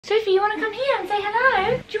Sophie, you want to come here and say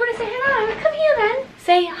hello? Do you want to say hello? Come here then.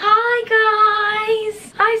 Say hi,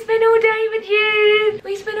 guys. I spent all day with you.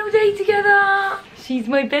 We spent all day together. She's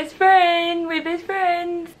my best friend. We're best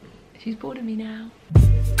friends. She's bored of me now.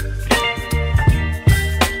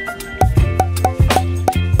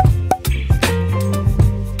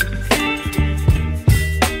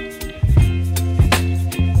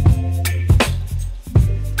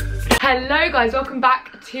 Hello guys, welcome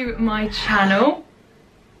back to my channel.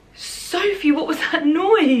 Sophie, what was that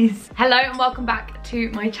noise? Hello and welcome back to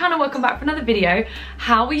my channel. Welcome back for another video.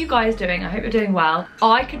 How are you guys doing? I hope you're doing well.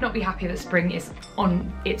 I could not be happier that spring is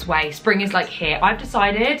on its way. Spring is like here. I've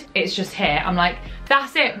decided it's just here. I'm like,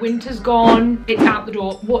 that's it, winter's gone, it's out the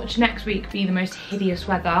door. Watch next week be the most hideous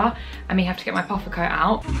weather and me have to get my puffer coat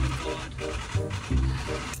out.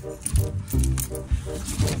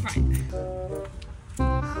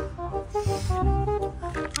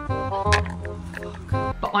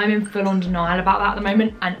 But I'm in full-on denial about that at the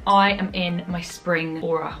moment, and I am in my spring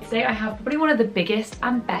aura. Today I have probably one of the biggest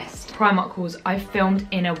and best Primark hauls I've filmed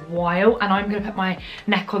in a while, and I'm gonna put my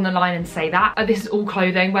neck on the line and say that. This is all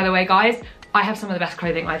clothing, by the way, guys. I have some of the best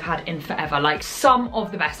clothing I've had in forever, like some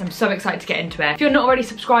of the best. I'm so excited to get into it. If you're not already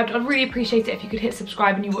subscribed, I'd really appreciate it if you could hit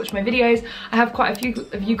subscribe and you watch my videos. I have quite a few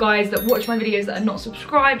of you guys that watch my videos that are not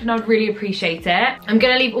subscribed, and I'd really appreciate it. I'm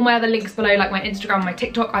gonna leave all my other links below, like my Instagram and my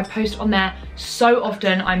TikTok. I post on there so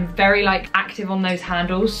often. I'm very active on those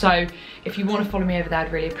handles, so if you want to follow me over there,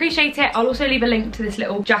 I'd really appreciate it. I'll also leave a link to this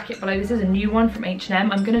little jacket below. This is a new one from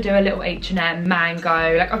H&M. I'm gonna do a little H&M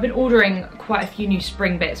mango. Like, I've been ordering quite a few new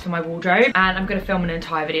spring bits for my wardrobe, and I'm gonna film an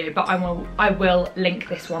entire video, but I will link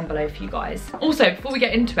this one below for you guys. Also, before we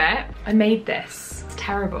get into it, I made this. It's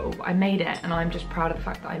terrible, but I made it, and I'm just proud of the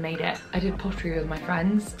fact that I made it. I did pottery with my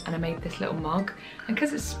friends, and I made this little mug, and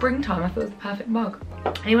because it's springtime, I thought it was the perfect mug.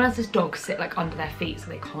 Anyone has this dog sit under their feet, so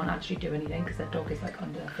they can't actually do anything because their dog is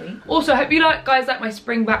under their feet. Also, I hope you guys like my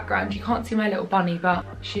spring background. You can't see my little bunny, but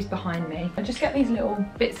she's behind me. I just get these little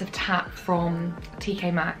bits of tat from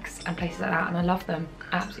TK Maxx and places like that, and I love them.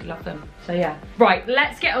 I absolutely love them. So yeah. Right,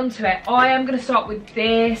 let's get onto it. I am gonna start with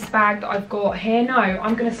this bag that I've got here. No,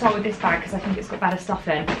 I'm gonna start with this bag because I think it's got better stuff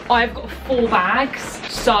in. I've got 4 bags,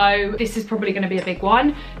 so this is probably gonna be a big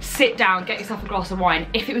one. Sit down, get yourself a glass of wine.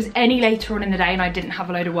 If it was any later on in the day and I didn't have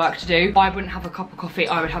a load of work to do, I wouldn't have a cup of coffee,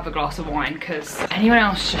 I would have a glass of wine, because anyone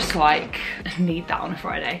else just need that on a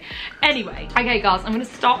Friday. Anyway, okay guys, I'm gonna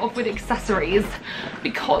start off with accessories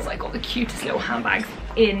because I got the cutest little handbags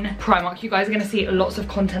in Primark. You guys are gonna see lots of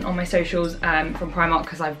content on my socials from Primark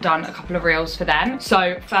because I've done a couple of reels for them.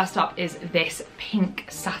 So first up is this pink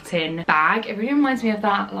satin bag. It really reminds me of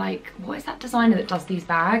that, what is that designer that does these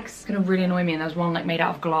bags? It's gonna really annoy me, and there's one made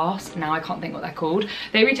out of glass. Now I can't think what they're called.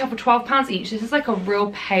 They retail for £12 each. This is a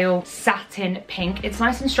real pale satin pink. It's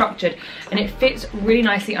nice and structured, and it fits really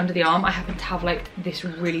nicely under the arm. I happen to have this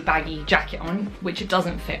really baggy jacket on, which it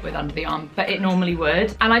doesn't fit with under the arm, but it normally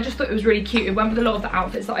would. And I just thought it was really cute. It went with a lot of the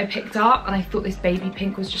outfits that I picked up, and I thought this baby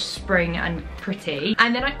pink was just spring and pretty.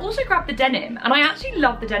 And then I also grabbed the denim, and I actually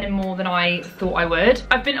love the denim more than I thought I would.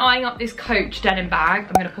 I've been eyeing up this Coach denim bag.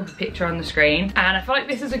 I'm gonna pop a picture on the screen, and I feel like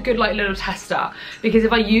this is a good little tester, because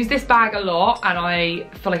if I use this bag a lot and I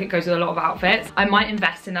feel like it goes with a lot of outfits, I might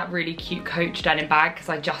invest in that really cute Coach denim bag because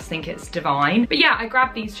I just think it's divine. But yeah, I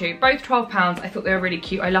grabbed these two, both £12. I thought they were really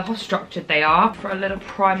cute. I love how structured they are for a little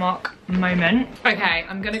Primark moment. Okay,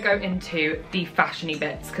 I'm gonna go into the fashiony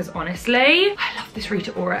bits because honestly, I love this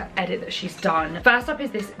Rita Ora edit that she's done. First up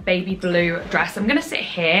is this baby blue dress. I'm gonna sit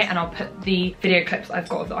here and I'll put the video clips I've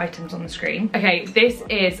got of the items on the screen. Okay, this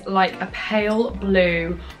is a pale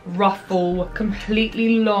blue ruffle,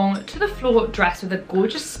 completely long to the floor dress with a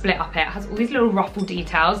gorgeous split up it. It has all these little ruffle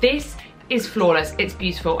details. This is flawless, it's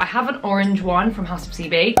beautiful. I have an orange one from House of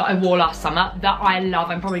CB that I wore last summer that I love.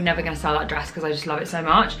 I'm probably never gonna sell that dress because I just love it so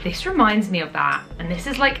much. This reminds me of that, and this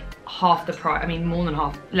is half the price. I mean, more than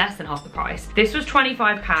half, less than half the price. This was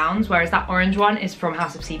 £25, whereas that orange one is from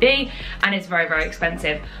House of CB and it's very, very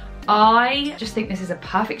expensive. I just think this is a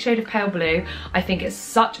perfect shade of pale blue. I think it's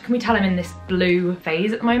such, can we tell I'm in this blue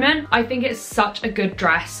phase at the moment? I think it's such a good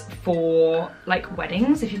dress for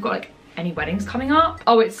weddings, if you've got any weddings coming up.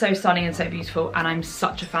 Oh, it's so stunning and so beautiful, and I'm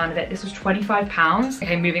such a fan of it. This was £25.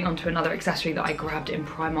 Okay, moving on to another accessory that I grabbed in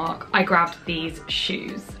Primark. I grabbed these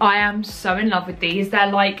shoes. I am so in love with these.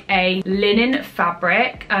 They're a linen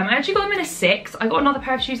fabric. I actually got them in a 6. I got another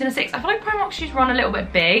pair of shoes in a 6. I feel like Primark shoes run a little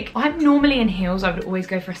bit big. I'm normally in heels. I would always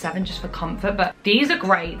go for a 7 just for comfort, but these are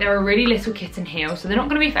great. They're a really little kitten heel, so they're not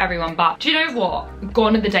gonna be for everyone, but do you know what?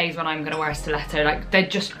 Gone are the days when I'm gonna wear a stiletto. They're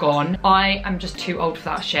just gone. I am just too old for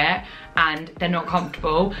that shit. and they're not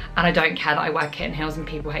comfortable, and I don't care that I wear kitten heels and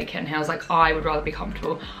people hate kitten heels. Like, I would rather be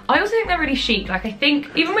comfortable. I also think they're really chic. Like, I think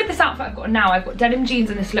even with this outfit I've got now, I've got denim jeans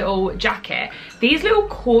and this little jacket. These little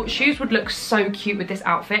court shoes would look so cute with this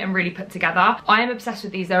outfit and really put together. I am obsessed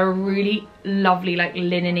with these. They're a really lovely, like,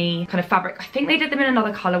 linen-y kind of fabric. I think they did them in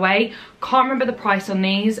another colorway. Can't remember the price on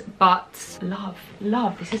these, but love.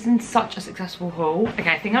 This is in such a successful haul.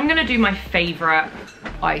 Okay, I think I'm gonna do my favorite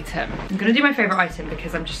item. I'm gonna do my favorite item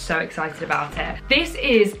because I'm just so excited about it. This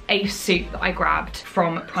is a suit that I grabbed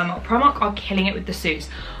from Primark. Primark are killing it with the suits.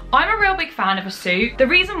 I'm a real big fan of a suit. The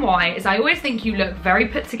reason why is I always think you look very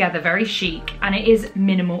put together, very chic, and it is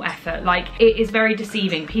minimal effort. Like, it is very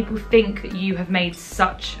deceiving. People think that you have made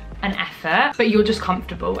such an effort, but you're just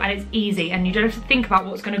comfortable and it's easy and you don't have to think about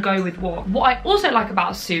what's going to go with what. What I also like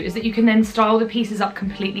about a suit is that you can then style the pieces up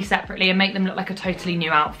completely separately and make them look like a totally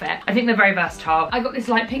new outfit. I think they're very versatile. I got this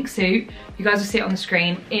light pink suit. You guys will see it on the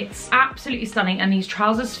screen. It's absolutely stunning and these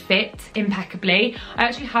trousers fit impeccably. I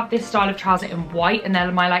actually have this style of trouser in white and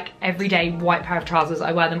they're my like everyday white pair of trousers.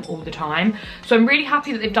 I wear them all the time. So I'm really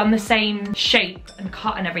happy that they've done the same shape and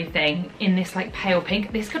cut and everything in this like pale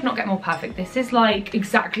pink. This could not get more perfect. This is like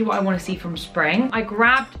exactly what I want to see from spring. I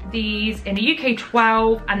grabbed these in a UK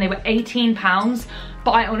 12 and they were £18,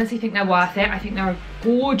 but I honestly think they're worth it. I think they're a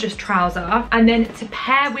gorgeous trouser. And then to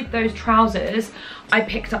pair with those trousers, I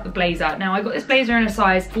picked up the blazer. Now I got this blazer in a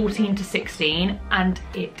size 14 to 16 and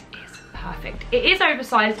it perfect. It is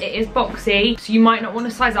oversized, it is boxy, so you might not want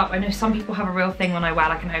to size up. I know some people have a real thing when I wear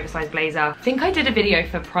like an oversized blazer. I think I did a video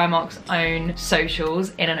for Primark's own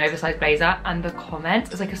socials in an oversized blazer and the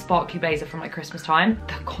comments, it's like a sparkly blazer from like Christmas time.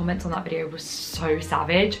 The comments on that video was so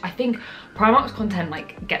savage. I think Primark's content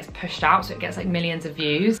like gets pushed out, so it gets like millions of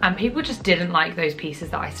views, and people just didn't like those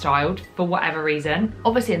pieces that I styled for whatever reason.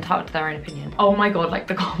 Obviously entitled to their own opinion. Oh my god, like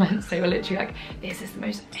the comments, they were literally like, this is the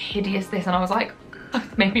most hideous this, and I was like,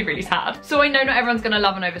 it made me really sad. So I know not everyone's gonna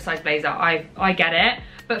love an oversized blazer, I get it,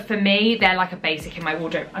 but for me, they're like a basic in my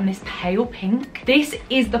wardrobe. And this pale pink, this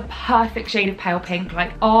is the perfect shade of pale pink.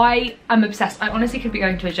 Like, I am obsessed. I honestly could be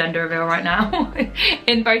going to a gender reveal right now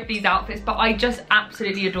in both these outfits, but I just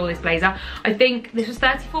absolutely adore this blazer. I think this was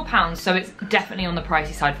 £34, so it's definitely on the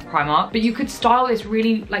pricey side for Primark, but you could style this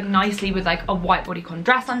really like nicely with like a white bodycon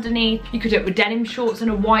dress underneath. You could do it with denim shorts and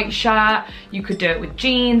a white shirt. You could do it with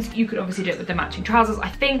jeans. You could obviously do it with the matching trousers. I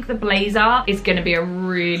think the blazer is gonna be a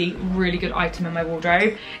really, really good item in my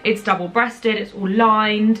wardrobe. It's double-breasted, it's all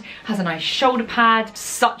lined, has a nice shoulder pad.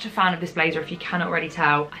 Such a fan of this blazer if you cannot already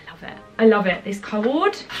tell. I love it. I love it. This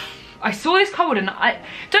cord, I saw this cord and don't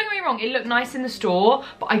get me wrong, it looked nice in the store,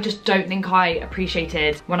 but I just don't think I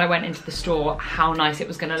appreciated when I went into the store how nice it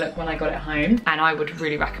was gonna look when I got it home, and I would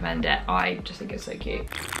really recommend it. I just think it's so cute.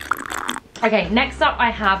 Okay, next up I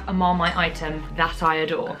have a Marmite item that I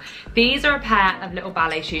adore. These are a pair of little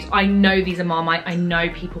ballet shoes. I know these are Marmite. I know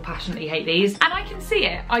people passionately hate these, and I can see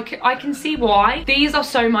it. I can see why. These are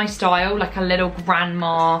so my style, like a little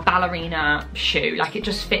grandma ballerina shoe. Like, it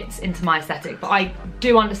just fits into my aesthetic, but I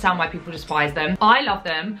do understand why people despise them. I love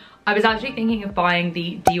them. I was actually thinking of buying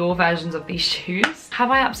the Dior versions of these shoes.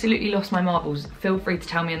 Have I absolutely lost my marbles? Feel free to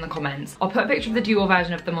tell me in the comments. I'll put a picture of the Dior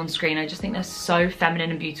version of them on screen. I just think they're so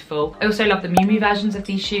feminine and beautiful. I also love the Miu Miu versions of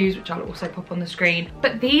these shoes, which I'll also pop on the screen.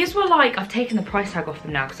 But these were like, I've taken the price tag off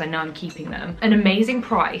them now because I know I'm keeping them. An amazing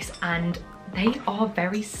price, and they are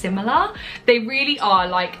very similar. They really are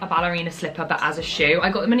like a ballerina slipper, but as a shoe.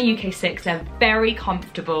 I got them in a UK 6. They're very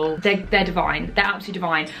comfortable. They're divine. They're absolutely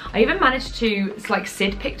divine. I even managed to, it's like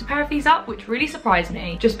Sid picked a pair of these up, which really surprised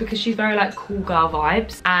me, just because she's very like cool girl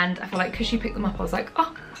vibes. And I feel like because she picked them up, I was like,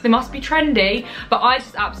 oh, they must be trendy. But I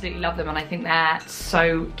just absolutely love them, and I think they're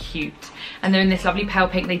so cute. And they're in this lovely pale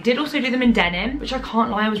pink. They did also do them in denim, which I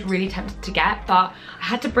can't lie, I was really tempted to get, but I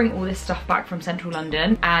had to bring all this stuff back from central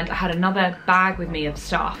London, and I had another bag with me of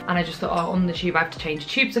stuff, and I just thought, oh, on the tube I have to change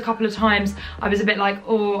tubes a couple of times. I was a bit like,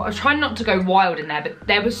 oh, I was trying not to go wild in there, but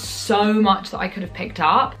there was so much that I could have picked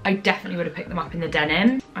up. I definitely would have picked them up in the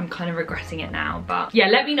denim. I'm kind of regretting it now, but yeah,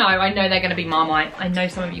 let me know. I know they're gonna be Marmite. I know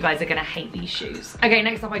some of you guys are gonna hate these shoes. Okay,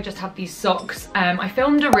 next up I just have these socks. I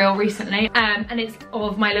filmed a reel recently, and it's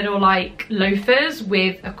of my little like loafers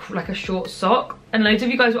with like a short sock. And loads of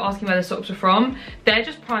you guys were asking where the socks were from. They're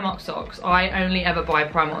just Primark socks. I only ever buy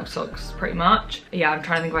Primark socks, pretty much. Yeah, I'm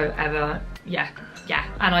trying to think if I've ever, yeah.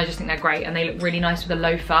 And I just think they're great, and they look really nice with a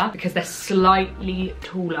loafer because they're slightly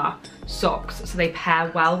taller. socks, so they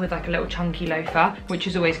pair well with like a little chunky loafer, which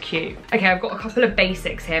is always cute. Okay, I've got a couple of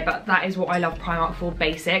basics here, but that is what I love Primark for,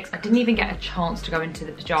 basics. I didn't even get a chance to go into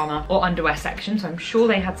the pyjama or underwear section, so I'm sure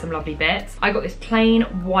they had some lovely bits. I got this plain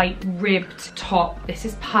white ribbed top. This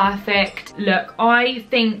is perfect. Look, I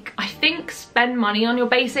think spend money on your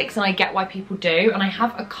basics, and I get why people do. And I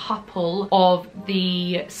have a couple of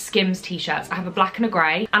the Skims t-shirts. I have a black and a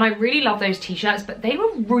grey, and I really love those t-shirts, but they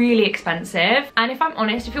were really expensive. And if I'm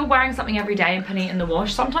honest, if you're wearing something every day and putting it in the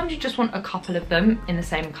wash, sometimes you just want a couple of them in the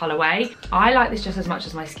same colorway. I like this just as much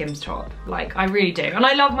as my Skims top. Like, I really do. And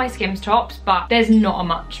I love my Skims tops, but there's not a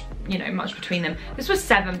much, you know, much between them. This was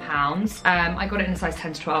 £7. I got it in a size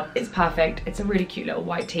 10 to 12. It's perfect. It's a really cute little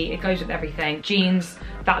white tee. It goes with everything. Jeans,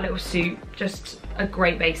 that little suit, just a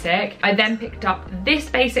great basic. I then picked up this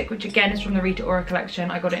basic, which again is from the Rita Ora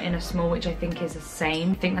collection. I got it in a small, which I think is the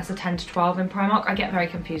same. I think that's a 10 to 12 in Primark. I get very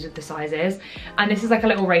confused with the sizes. And this is like a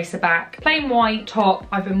little racer back, plain white top.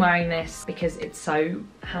 I've been wearing this because it's so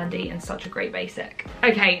handy and such a great basic.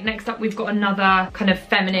 Okay, next up we've got another kind of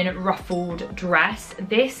feminine ruffled dress.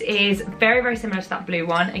 This is very, very similar to that blue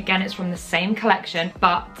one. Again, it's from the same collection,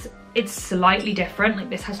 but it's slightly different. Like,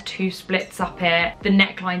 this has two splits up here. The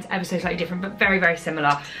neckline's ever so slightly different, but very, very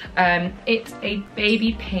similar. It's a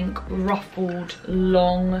baby pink ruffled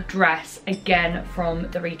long dress, again from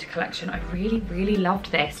the Rita collection. I really, really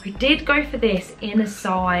loved this. I did go for this in a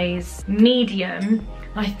size medium.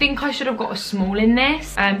 I think I should have got a small in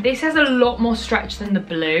this. This has a lot more stretch than the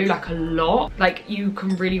blue, like a lot. Like, you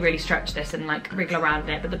can really, really stretch this and like wriggle around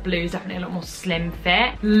in it, but the blue is definitely a lot more slim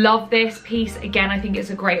fit. Love this piece. Again, I think it's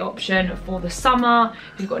a great option for the summer.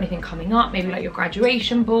 If you've got anything coming up, maybe like your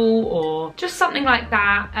graduation ball or just something like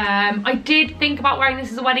that. I did think about wearing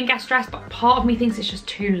this as a wedding guest dress, but part of me thinks it's just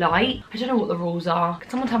too light. I don't know what the rules are. Can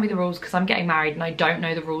someone tell me the rules? Because I'm getting married and I don't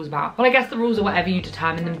know the rules about. Well, I guess the rules are whatever you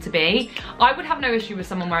determine them to be. I would have no issue with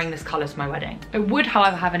someone wearing this colour to my wedding. I would,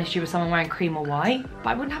 however, have an issue with someone wearing cream or white, but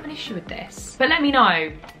I wouldn't have an issue with this. But let me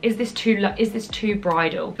know, is this too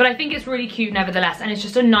bridal? But I think it's really cute nevertheless, and it's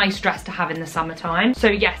just a nice dress to have in the summertime. So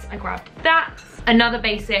yes, I grabbed that. Another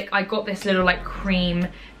basic, I got this little like cream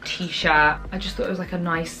t-shirt. I just thought it was like a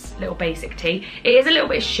nice little basic tee. It is a little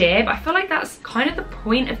bit sheer, but I feel like that's kind of the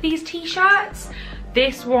point of these t-shirts.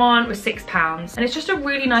 This one was £6, and it's just a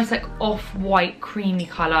really nice like off-white creamy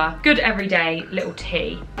colour. Good everyday little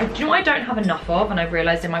tee. Do you know what I don't have enough of, and I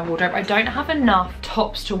realised in my wardrobe? I don't have enough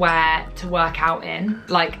tops to wear to work out in.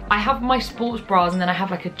 Like, I have my sports bras and then I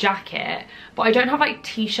have like a jacket, but I don't have like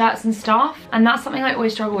t-shirts and stuff, and that's something I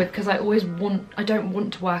always struggle with because I don't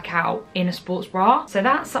want to work out in a sports bra. So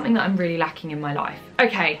that's something that I'm really lacking in my life.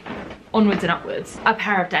 Okay, onwards and upwards. A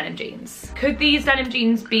pair of denim jeans. Could these denim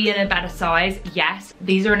jeans be in a better size? Yes.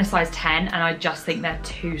 These are in a size 10 and I just think they're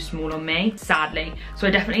too small on me, sadly. So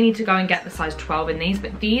I definitely need to go and get the size 12 in these,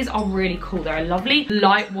 but these are really cool. They're a lovely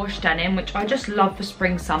light wash denim, which I just love for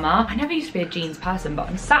spring, summer. I never used to be a jeans person, but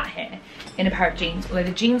I'm sat here in a pair of jeans. Although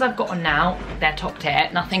the jeans I've got on now, they're top tier,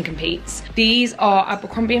 nothing competes. These are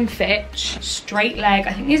Abercrombie & Fitch, straight leg.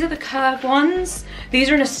 I think these are the curved ones.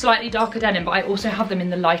 These are in a slightly darker denim, but I also have them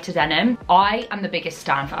in the lighter denim. I am the biggest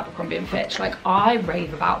stan for Abercrombie & Fitch. Like, I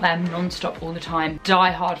rave about them non-stop all the time.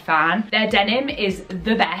 Die-hard fan. Their denim is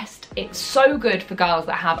the best. It's so good for girls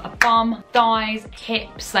that have a bum, thighs,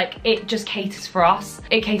 hips. Like, it just caters for us.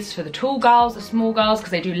 It caters for the tall girls, the small girls,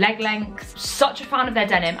 because they do leg lengths. Such a fan of their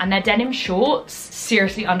denim, and their denim shorts,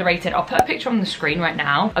 seriously underrated. I'll put a picture on the screen right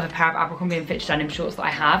now of a pair of Abercrombie & Fitch denim shorts that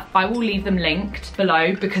I have. I will leave them linked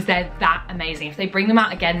below because they're that amazing. If they bring them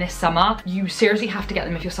out again this summer, you seriously have to get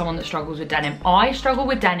them if you're someone that struggles with denim. I struggle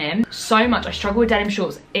with denim so much. I struggle with denim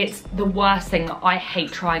shorts. It's the worst thing that I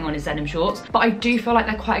hate trying on is denim shorts, but I do feel like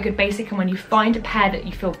they're quite a good basic, and when you find a pair that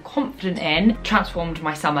you feel confident in, transformed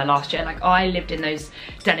my summer last year. Like, I lived in those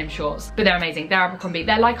denim shorts, but they're amazing. They're Abercrombie.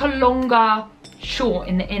 They're like a longer short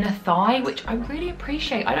in the inner thigh, which I really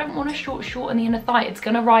appreciate. I don't want a short in the inner thigh. It's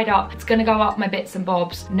gonna ride up, it's gonna go up my bits and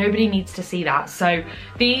bobs. Nobody needs to see that. So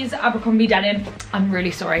these Abercrombie denim, I'm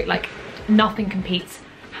really sorry, like, nothing competes.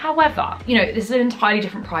 However, you know, this is an entirely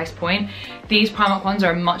different price point. These Primark ones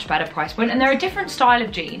are a much better price point, and they're a different style of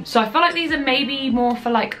jean. So I feel like these are maybe more for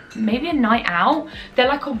like, maybe a night out. They're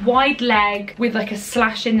like a wide leg with like a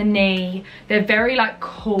slash in the knee. They're very like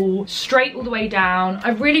cool, straight all the way down. I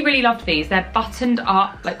really, really loved these. They're buttoned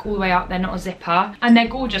up, like all the way up. They're not a zipper, and they're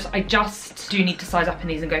gorgeous. I just do need to size up in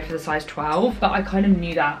these and go for the size 12, but I kind of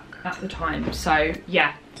knew that at the time. So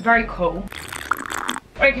yeah, very cool.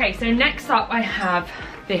 Okay, so next up I have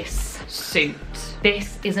this suit.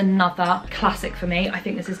 This is another classic for me. I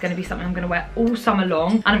think this is going to be something I'm going to wear all summer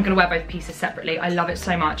long, and I'm going to wear both pieces separately. I love it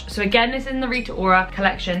so much. So again, this is in the Rita Ora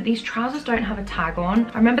collection. These trousers don't have a tag on.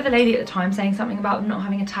 I remember the lady at the time saying something about them not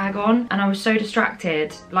having a tag on, and I was so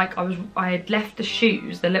distracted. Like I had left the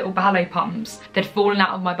shoes, the little ballet pumps, they'd fallen out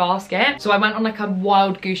of my basket. So I went on like a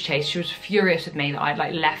wild goose chase. She was furious with me that I'd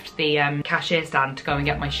like left the cashier stand to go and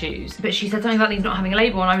get my shoes. But she said something about these not having a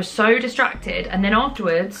label, and I was so distracted. And then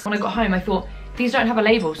afterwards, when I got home, I thought, these don't have a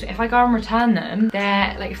label, so if I go and return them,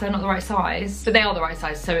 they're like, if they're not the right size, but they are the right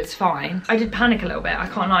size, so it's fine. I did panic a little bit, I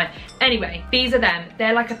can't lie. Anyway, these are them.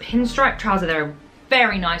 They're like a pinstripe trouser. They're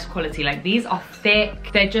very nice quality. Like, these are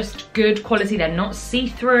thick, they're just good quality, they're not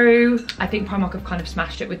see-through. I think Primark have kind of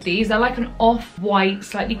smashed it with these. They're like an off-white,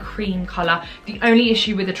 slightly cream colour. The only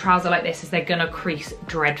issue with a trouser like this is they're gonna crease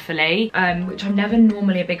dreadfully, which I'm never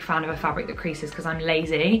normally a big fan of a fabric that creases because I'm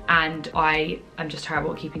lazy and I am just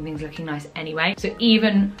terrible at keeping things looking nice anyway. So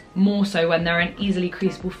even more so when they're an easily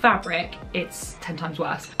creasable fabric, it's 10 times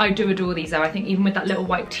worse. I do adore these though. I think even with that little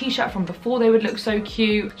white t-shirt from before, they would look so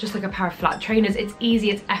cute. Just like a pair of flat trainers. It's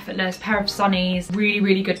easy, it's effortless. Pair of sunnies,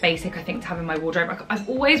 really good basic I think to have in my wardrobe. I've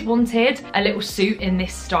always wanted a little suit in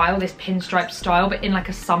this style, this pinstripe style, but in like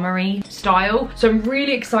a summery style, so I'm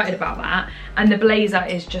really excited about that. And the blazer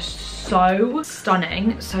is just so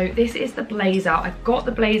stunning. So this is the blazer. I've got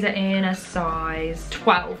the blazer in a size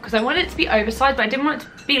 12 because I wanted it to be oversized, but I didn't want it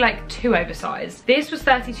to be like too oversized. This was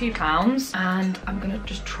 £32 and I'm gonna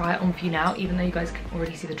just try it on for you now, even though you guys can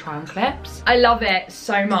already see the try on clips. I love it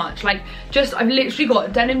so much. Like, just I've literally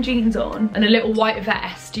got denim jeans on and a little white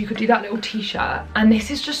vest. You could do that little t-shirt, and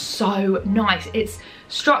this is just so nice. It's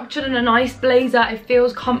structured in a nice blazer. It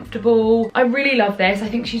feels comfortable. I really love this. I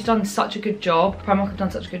think she's done such a good job. Primark have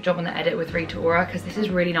done such a good job on the edit with Rita Ora because this is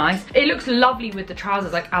really nice. It looks lovely with the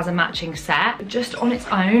trousers, like as a matching set, but just on its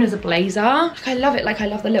own as a blazer, like, I love it. Like, I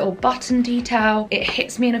love the little button detail. It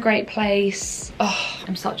hits me in a great place. Oh,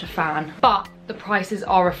 I'm such a fan. But the prices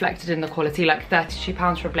are reflected in the quality. Like,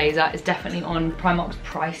 £32 for a blazer is definitely on Primark's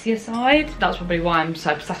pricier side. That's probably why I'm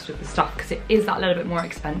so obsessed with the stuff, because it is that little bit more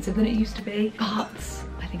expensive than it used to be, but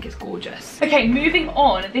I think it's gorgeous. Okay, moving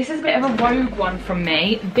on. This is a bit of a rogue one from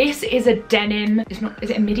me. This is a denim, is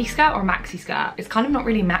it a midi skirt or a maxi skirt? It's kind of not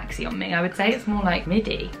really maxi on me. I would say it's more like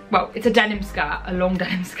midi. Well, it's a denim skirt, a long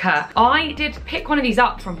denim skirt. I did pick one of these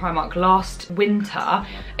up from Primark last winter,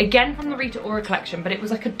 again from the Rita Ora collection, but it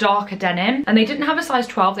was like a darker denim, and they didn't have a size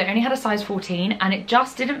 12, they only had a size 14, and it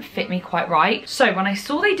just didn't fit me quite right. So when I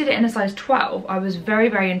saw they did it in a size 12, I was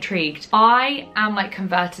very intrigued. I am like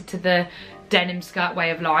converted to the denim skirt way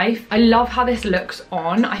of life. I love how this looks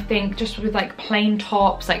on. I think just with like plain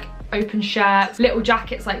tops, like open shirts, little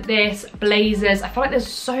jackets like this, blazers. I feel like there's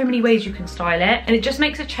so many ways you can style it, and it just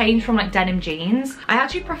makes a change from like denim jeans. I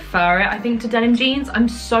actually prefer it, I think, to denim jeans. I'm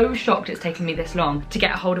so shocked it's taken me this long to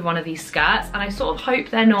get a hold of one of these skirts, and I sort of hope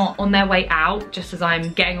they're not on their way out just as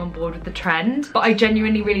I'm getting on board with the trend. But I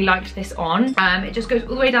genuinely really liked this on. It just goes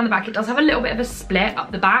all the way down the back. It does have a little bit of a split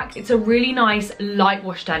up the back. It's a really nice light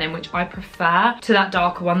wash denim, which I prefer to that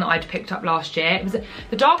darker one that I'd picked up last year. It was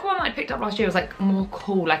the darker one that I picked up last year was like more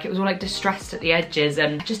cool, like it was all like distressed at the edges,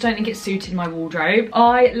 and I just don't think it suited my wardrobe.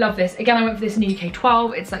 I love this. Again, I went for this in UK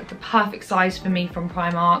 12. It's like the perfect size for me from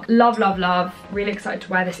Primark. Love. Really excited to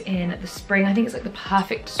wear this in the spring. I think it's like the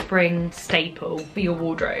perfect spring staple for your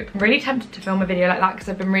wardrobe. I'm really tempted to film a video like that because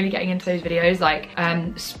I've been really getting into those videos, like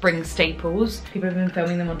spring staples. People have been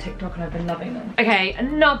filming them on TikTok and I've been loving them. Okay,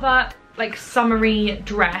 another like summery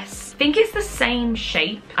dress. I think it's the same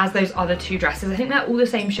shape as those other two dresses. I think they're all the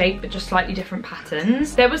same shape but just slightly different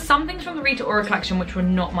patterns. There was some things from the Rita Ora collection which were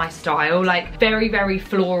not my style, like very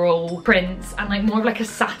floral prints and like more of like a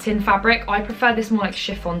satin fabric. I prefer this more like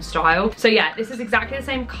chiffon style. So yeah, this is exactly the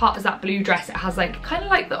same cut as that blue dress. It has like kind of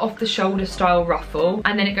like the off the shoulder style ruffle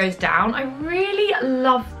and then it goes down. I really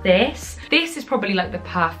love this. This is probably like the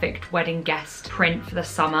perfect wedding guest print for the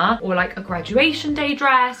summer, or like a graduation day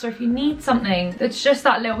dress, or if you need something that's just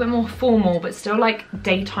that little bit more formal but still like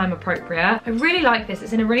daytime appropriate. I really like this.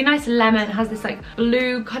 It's in a really nice lemon. It has this like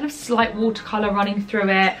blue kind of slight watercolor running through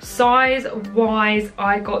it. Size wise,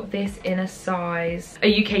 I got this in a size,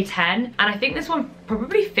 a UK 10, and I think this one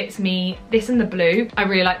probably fits me. This and the blue, I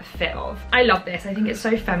really like the fit of. I love this. I think it's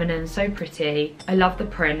so feminine, so pretty. I love the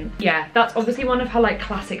print. Yeah, that's obviously one of her like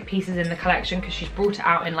classic pieces in the collection because she's brought it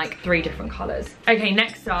out in like 3 different colors. Okay,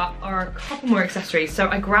 next up are a couple more accessories. So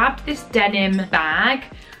I grabbed this denim bag.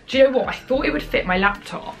 Do you know what? I thought it would fit my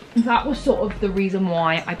laptop. That was sort of the reason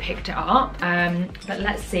why I picked it up. But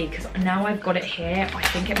let's see, because now I've got it here, I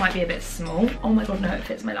think it might be a bit small. Oh my God, no, it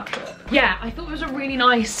fits my laptop. Yeah, I thought it was a really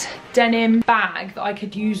nice denim bag that I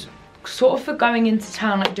could use sort of for going into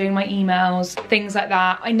town, like doing my emails, things like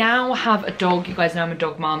that. I now have a dog. You guys know I'm a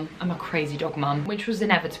dog mum. I'm a crazy dog mum, which was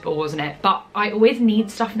inevitable, wasn't it? But I always need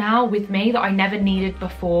stuff now with me that I never needed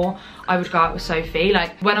before I would go out with Sophie.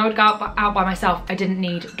 Like when I would go out by myself, I didn't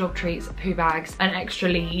need dog treats, poo bags, an extra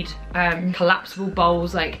lead, collapsible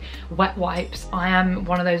bowls, like wet wipes. I am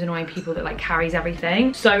one of those annoying people that like carries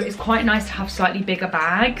everything. So it's quite nice to have slightly bigger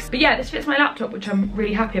bags. But yeah, this fits my laptop, which I'm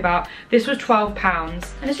really happy about. This was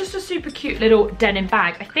 £12 and it's just a super cute little denim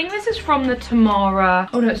bag. I think this is from the Tamara,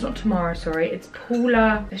 oh no, it's not Tamara, sorry. It's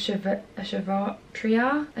Paula Echevarita,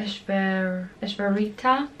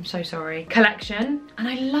 I'm so sorry, collection. And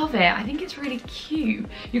I love it. I think it's really cute.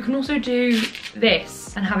 You can also do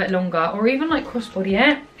this and have it longer, or even like crossbody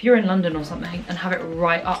it if you're in London or something and have it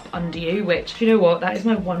right up under you, which, you know what, that is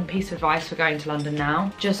my one piece of advice for going to London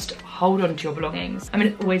now. Just hold on to your belongings. I mean,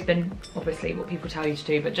 it's always been obviously what people tell you to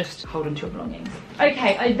do, but just hold on to your belongings.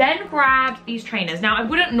 Okay, I then grabbed these trainers. Now I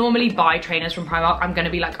wouldn't normally buy trainers from Primark, I'm gonna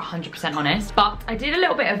be like 100% honest, but I did a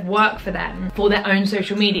little bit of work for them for their own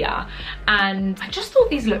social media, and I just thought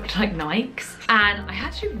these looked like Nikes, and I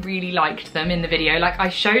actually really liked them in the video. Like I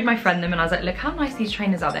showed my friend them and I was like, look how nice these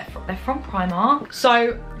trainers are. They're from Primark.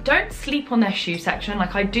 So don't sleep on their shoe section.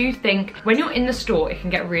 Like I do think when you're in the store, it can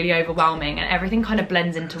get really overwhelming and everything kind of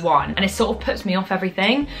blends into one, and it sort of puts me off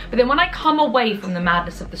everything. But then when I come away from the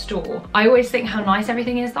madness of the store, I always think how nice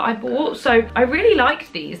everything is that I bought. So I really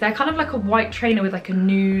liked these. They're kind of like a white trainer with like a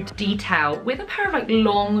nude detail with a pair of like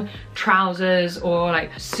long trousers or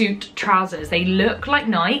like suit trousers. They look like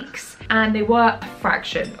Nikes and they were a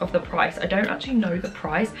fraction of the price. I don't actually know the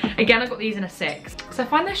price. Again, I got these in a 6. So I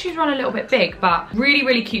find their shoes run a little bit big, but really,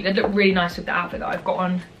 really cute. They look really nice with the outfit that I've got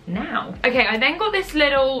on now. Okay, I then got this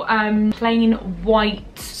little plain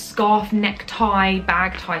white scarf necktie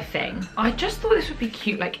bag tie thing. I just thought this would be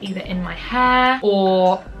cute, like either in my hair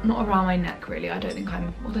or not around my neck really. I don't think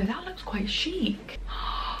I'm, although that looks quite chic.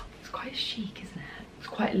 It's quite chic, isn't it? It's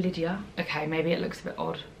quite Lydia. Okay, maybe it looks a bit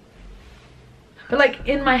odd. But like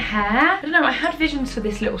in my hair, I don't know, I had visions for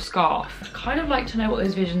this little scarf. I'd kind of like to know what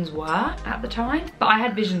those visions were at the time, but I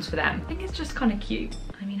had visions for them. I think it's just kind of cute.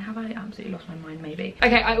 I mean, have I absolutely lost my mind? Maybe.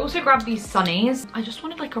 Okay, I also grabbed these sunnies. I just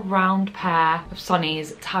wanted like a round pair of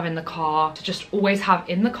sunnies to have in the car, to just always have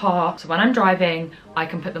in the car. So when I'm driving, I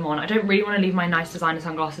can put them on. I don't really want to leave my nice designer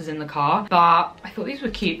sunglasses in the car, but I thought these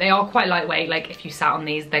were cute. They are quite lightweight. Like if you sat on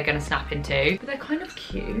these, they're gonna snap into, but they're kind of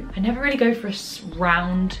cute. I never really go for a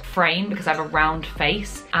round frame because I have a round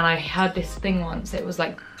face, and I heard this thing once. It was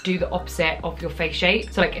like, do the opposite of your face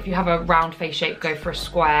shape. So like if you have a round face shape, go for a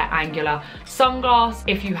square angular sunglass.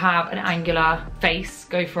 If you have an angular face,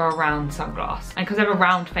 go for a round sunglass. And because I have a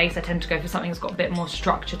round face, I tend to go for something that's got a bit more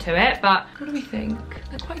structure to it. But what do we think?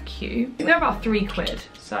 They're quite cute. I think they're about £3.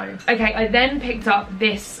 So okay, I then picked up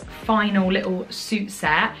this final little suit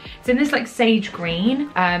set. It's in this like sage green,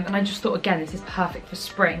 and I just thought, again, this is perfect for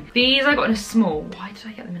spring. These I got in a small. Why did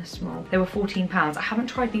I get them in a small? They were £14. I haven't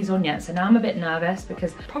tried these on yet, so now I'm a bit nervous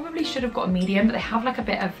because probably should have got a medium, but they have like a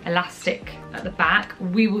bit of elastic at the back.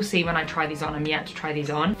 We will see when I try these on. I'm yet to try these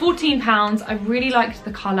on. £14. I really liked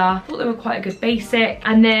the colour. Thought they were quite a good basic.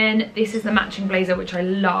 And then this is the matching blazer, which I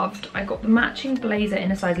loved. I got the matching blazer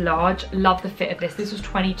in a size large. Love the fit of this. This was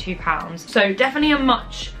 £22. So definitely a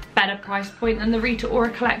much better price point than the Rita Ora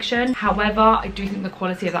collection. However, I do think the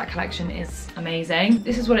quality of that collection is amazing.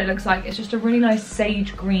 This is what it looks like. It's just a really nice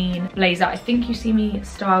sage green blazer. I think you see me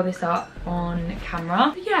style this up on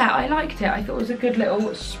camera. But yeah, I liked it. I thought it was a good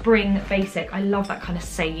little spring basic. I love that kind of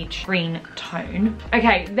sage green tone.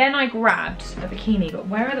 Okay, then I grabbed a bikini, but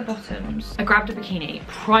where are the bottoms? I grabbed a bikini.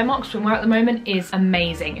 Primark swimwear at the moment is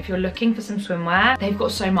amazing. If you're looking for some swimwear, they've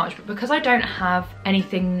got so much, but because I don't have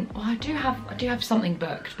anything, well, I do have something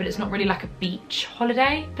booked, but it's not really like a beach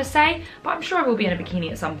holiday per se, but I'm sure I will be in a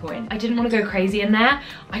bikini at some point. I didn't want to go crazy in there.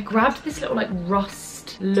 I grabbed this little like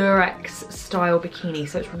rust lurex style bikini,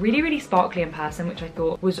 so it's really, really sparkly in person, which I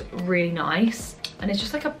thought was really nice. And it's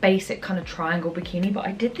just like a basic kind of triangle bikini, but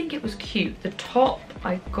I did think it was cute. The top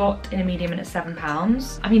I got in a medium and it's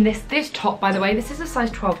 £7. I mean, this top, by the way, this is a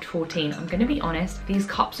size 12 to 14. I'm gonna be honest, these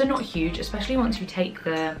cups are not huge, especially once you take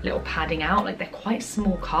the little padding out. Like, they're quite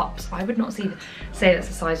small cups. I would not say that's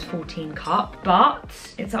a size 14 cup, but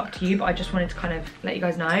it's up to you. But I just wanted to kind of let you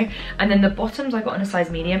guys know. And then the bottoms I got in a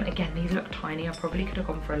size medium. Again, these look tiny. I probably could have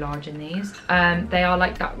gone for a large in these. They are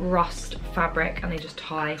like that rust fabric, and they just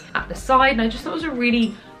tie at the side. And I just thought it was a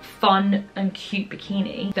really fun and cute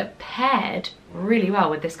bikini that paired really well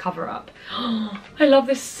with this cover up. I love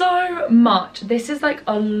this so much. This is like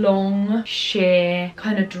a long sheer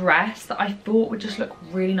kind of dress that I thought would just look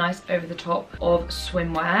really nice over the top of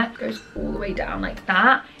swimwear. It goes all the way down like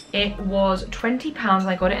that. It was £20 and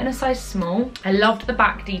I got it in a size small. I loved the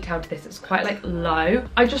back detail to this. It's quite like low.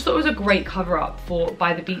 I just thought it was a great cover up for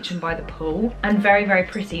by the beach and by the pool, and very, very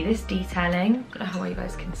pretty. This detailing, I don't know how well you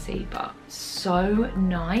guys can see, but so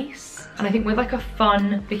nice. And I think with like a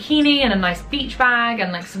fun bikini and a nice beach bag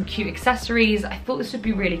and like some cute accessories, I thought this would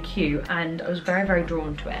be really cute, and I was very, very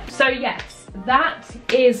drawn to it. So yes, that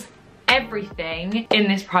is everything in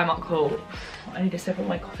this Primark haul. I need to sip on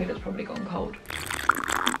my coffee that's probably gone cold.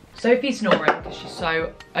 Sophie's snoring because she's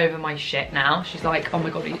so over my shit now. She's like, oh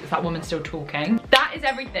my god, is that woman still talking? That is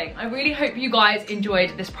everything. I really hope you guys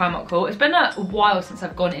enjoyed this Primark haul. It's been a while since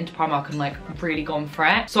I've gone into Primark and like really gone for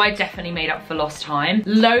it. So I definitely made up for lost time.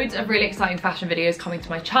 Loads of really exciting fashion videos coming to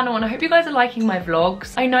my channel, and I hope you guys are liking my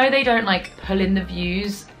vlogs. I know they don't like pull in the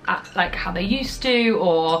views at like how they used to,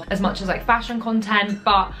 or as much as like fashion content,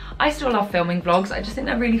 but I still love filming vlogs. I just think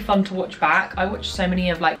they're really fun to watch back. I watch so many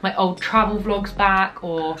of like my old travel vlogs back,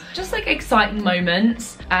 or just like exciting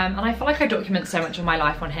moments, and I feel like I document so much of my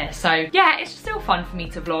life on here. So yeah, it's still fun for me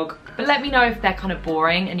to vlog, but let me know if they're kind of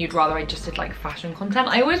boring and you'd rather I just did like fashion content.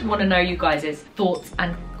 I always want to know you guys' thoughts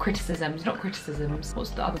and criticisms. Not criticisms, what's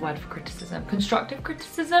the other word for criticism? Constructive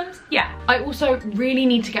criticisms? Yeah. I also really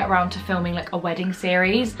need to get around to filming like a wedding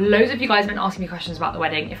series. Loads of you guys have been asking me questions about the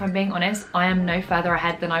wedding. If I'm being honest, I am no further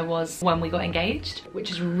ahead than I was when we got engaged, which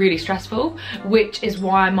is really stressful, which is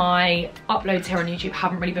why my uploads here on YouTube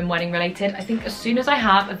haven't really been wedding related. I think as soon as I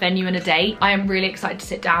have a venue and a date, I am really excited to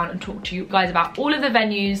sit down and talk to you guys about all of the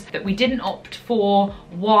venues that we didn't opt for,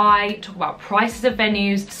 why, talk about prices of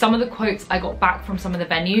venues, some of the quotes I got back from some of the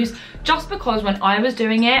venues, just because when I was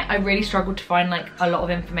doing it, I really struggled to find like a lot of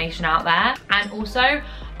information out there. And also,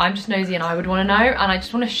 I'm just nosy and I would want to know, and I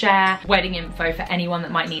just want to share wedding info for anyone that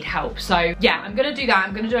might need help. So yeah, I'm gonna do that.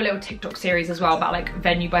 I'm gonna do a little TikTok series as well about like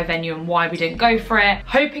venue by venue and why we didn't go for it.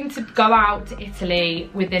 Hoping to go out to Italy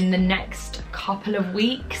within the next couple of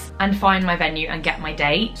weeks and find my venue and get my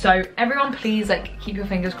date. So everyone please like keep your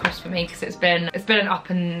fingers crossed for me, because it's been an up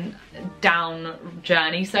and down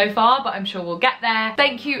journey so far, but I'm sure we'll get there.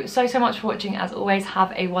 Thank you so much for watching. As always,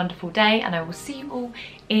 have a wonderful day, and I will see you all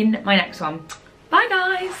in my next one. Bye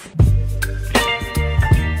guys!